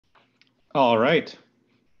All right,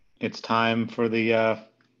 it's time for the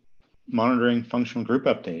monitoring functional group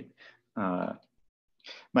update. Uh,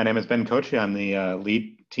 my name is Ben Kochi. I'm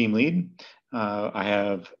the team lead. I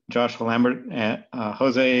have Joshua Lambert, and,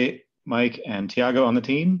 Jose, Mike, and Tiago on the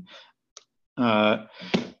team.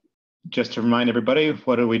 Just to remind everybody,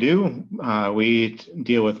 what do? We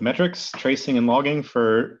deal with metrics, tracing, and logging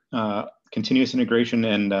for continuous integration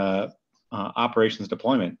and operations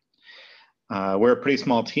deployment. We're a pretty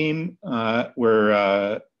small team.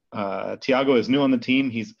 Tiago is new on the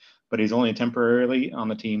team, but he's only temporarily on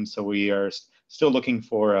the team, so we are still looking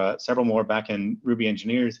for several more backend Ruby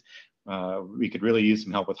engineers. We could really use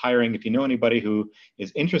some help with hiring. If you know anybody who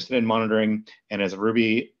is interested in monitoring and is a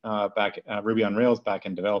Ruby on Rails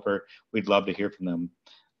backend developer, we'd love to hear from them.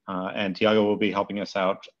 And Tiago will be helping us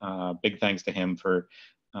out. Big thanks to him for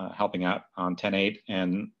helping out on 10.8,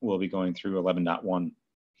 and we'll be going through 11.1.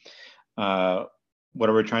 What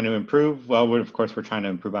are we trying to improve? Well, of course, we're trying to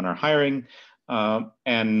improve on our hiring.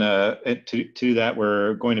 And to that,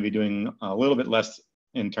 we're going to be doing a little bit less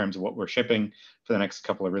in terms of what we're shipping for the next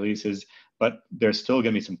couple of releases, but there's still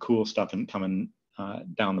going to be some cool stuff coming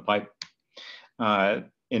down the pipe.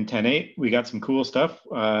 In 10.8, we got some cool stuff.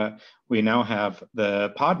 We now have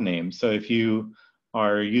the pod name. So if you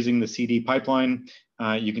are using the CD pipeline,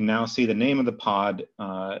 you can now see the name of the pod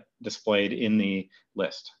displayed in the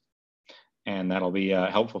list. And that'll be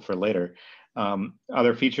helpful for later.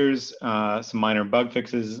 Other features, some minor bug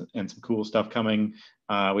fixes and some cool stuff coming.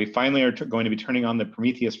 We finally are going to be turning on the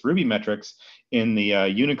Prometheus Ruby metrics in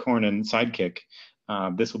the Unicorn and Sidekick.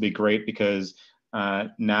 This will be great because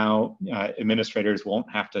now administrators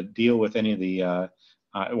won't have to deal with any of the,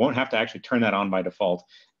 won't have to actually turn that on by default,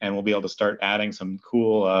 and we'll be able to start adding some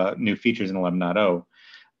cool new features in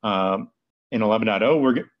 11.0. In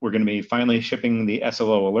 11.0, we're going to be finally shipping the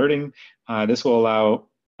SLO alerting. This will allow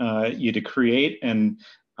you to create and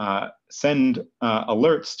send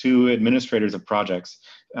alerts to administrators of projects.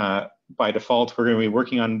 By default, we're going to be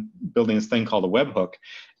working on building this thing called a webhook,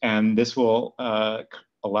 and this will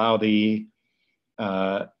allow the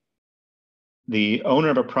owner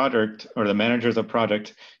of a project or the managers of a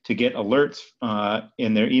project to get alerts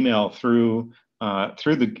in their email through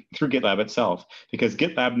GitLab itself, because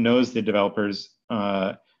GitLab knows the developers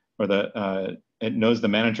it knows the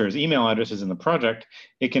manager's email addresses in the project.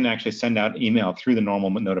 It can actually send out email through the normal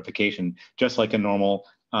notification, just like a normal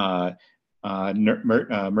merge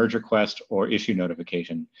request or issue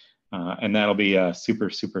notification. And that'll be super,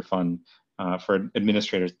 super fun for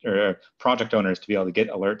administrators or project owners to be able to get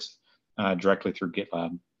alerts directly through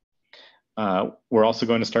GitLab. We're also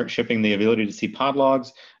going to start shipping the ability to see pod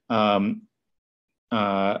logs. Oh,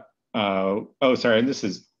 sorry, this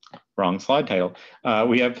is wrong slide title.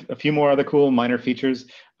 We have a few more other cool minor features.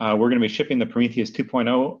 We're going to be shipping the Prometheus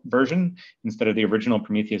 2.0 version instead of the original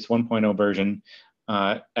Prometheus 1.0 version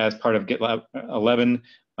as part of GitLab 11.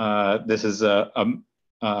 This is a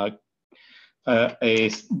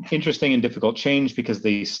interesting and difficult change because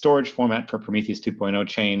the storage format for Prometheus 2.0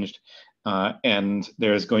 changed, and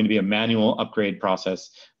there's going to be a manual upgrade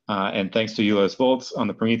process. And thanks to Ulos Volts on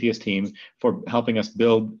the Prometheus team for helping us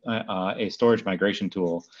build a storage migration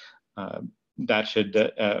tool that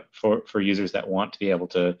should, for users that want to be able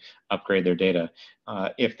to upgrade their data.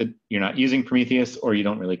 If you're not using Prometheus or you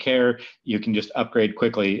don't really care, you can just upgrade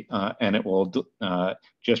quickly and it will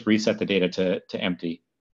just reset the data to empty.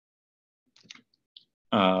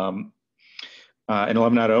 In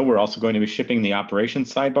 11.0, we're also going to be shipping the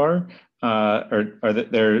operations sidebar.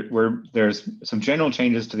 There's some general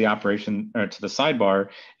changes to the operation or to the sidebar,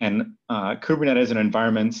 and Kubernetes and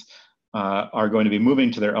environments are going to be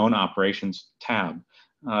moving to their own operations tab,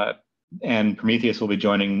 and Prometheus will be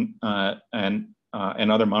joining, and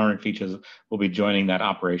other monitoring features will be joining that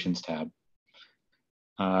operations tab.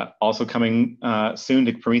 Also coming soon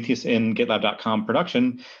to Prometheus in GitLab.com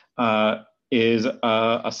production is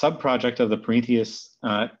a sub-project of the Prometheus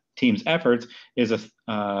team's efforts is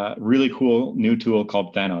a really cool new tool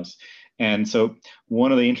called Thanos. And so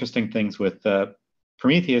one of the interesting things with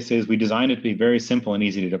Prometheus is we designed it to be very simple and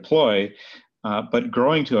easy to deploy, but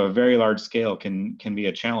growing to a very large scale can be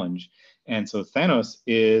a challenge. And so Thanos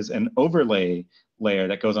is an overlay layer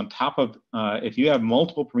that goes on top of, if you have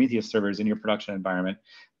multiple Prometheus servers in your production environment,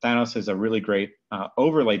 Thanos is a really great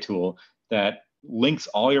overlay tool that links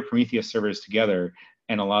all your Prometheus servers together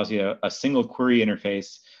and allows you a single query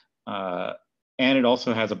interface. And it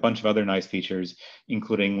also has a bunch of other nice features,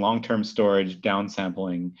 including long-term storage,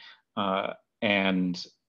 downsampling,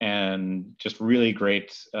 and just really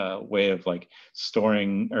great way of like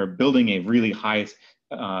storing or building a really high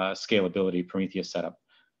scalability Prometheus setup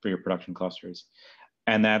for your production clusters.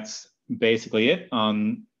 And that's basically it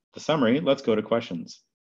on the summary. Let's go to questions.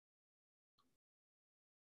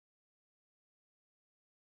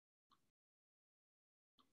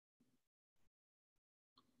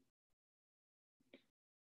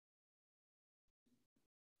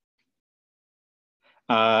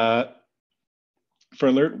 For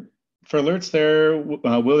alerts,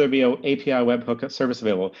 will there be an API webhook service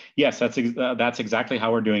available? Yes, that's exactly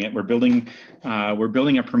how we're doing it. We're building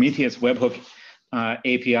a Prometheus webhook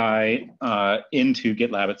API into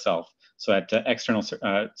GitLab itself, so that the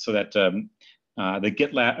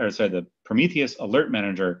GitLab, or sorry, the Prometheus Alert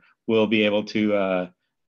Manager will be able to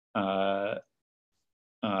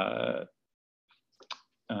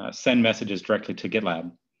send messages directly to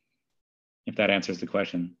GitLab, if that answers the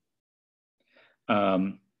question.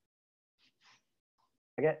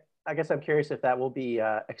 I guess I'm curious if that will be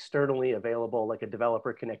externally available, like a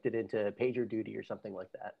developer connected into PagerDuty or something like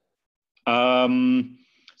that.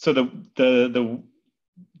 So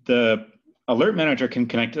the alert manager can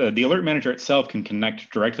connect. The alert manager itself can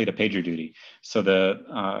connect directly to PagerDuty. So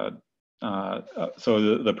the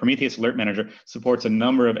Prometheus Alert Manager supports a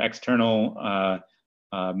number of external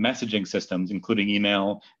messaging systems, including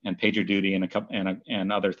email and PagerDuty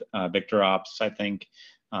and other VictorOps, I think,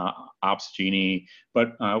 OpsGenie.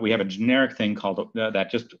 But we have a generic thing called that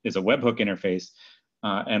just is a webhook interface,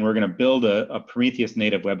 and we're going to build a Prometheus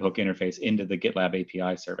native webhook interface into the GitLab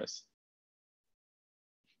API service.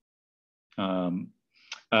 I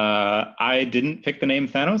didn't pick the name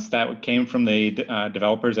Thanos. That came from the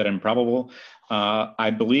developers at Improbable.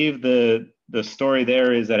 I believe the story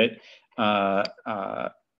there is that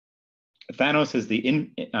Thanos is the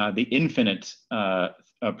infinite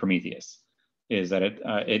Prometheus. Is that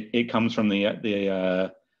it comes from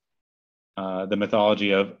the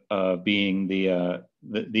mythology of being the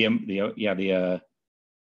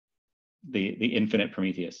infinite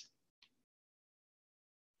Prometheus.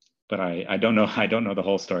 But I don't know the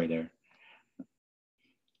whole story there.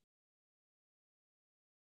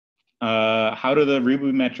 How do the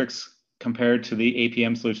reboot metrics compare to the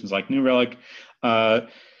APM solutions like New Relic?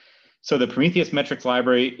 So the Prometheus metrics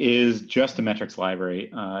library is just a metrics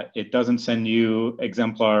library. It doesn't send you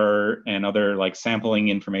exemplar and other like sampling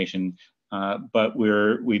information, but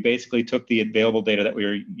we basically took the available data that we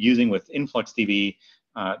were using with InfluxDB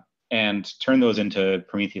and turn those into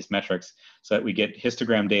Prometheus metrics so that we get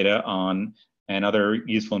histogram data on and other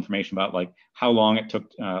useful information about like how long it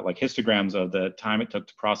took, like histograms of the time it took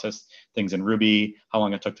to process things in Ruby, how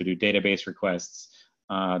long it took to do database requests,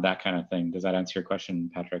 that kind of thing. Does that answer your question,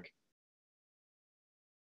 Patrick?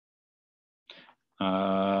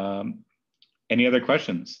 Any other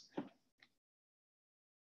questions?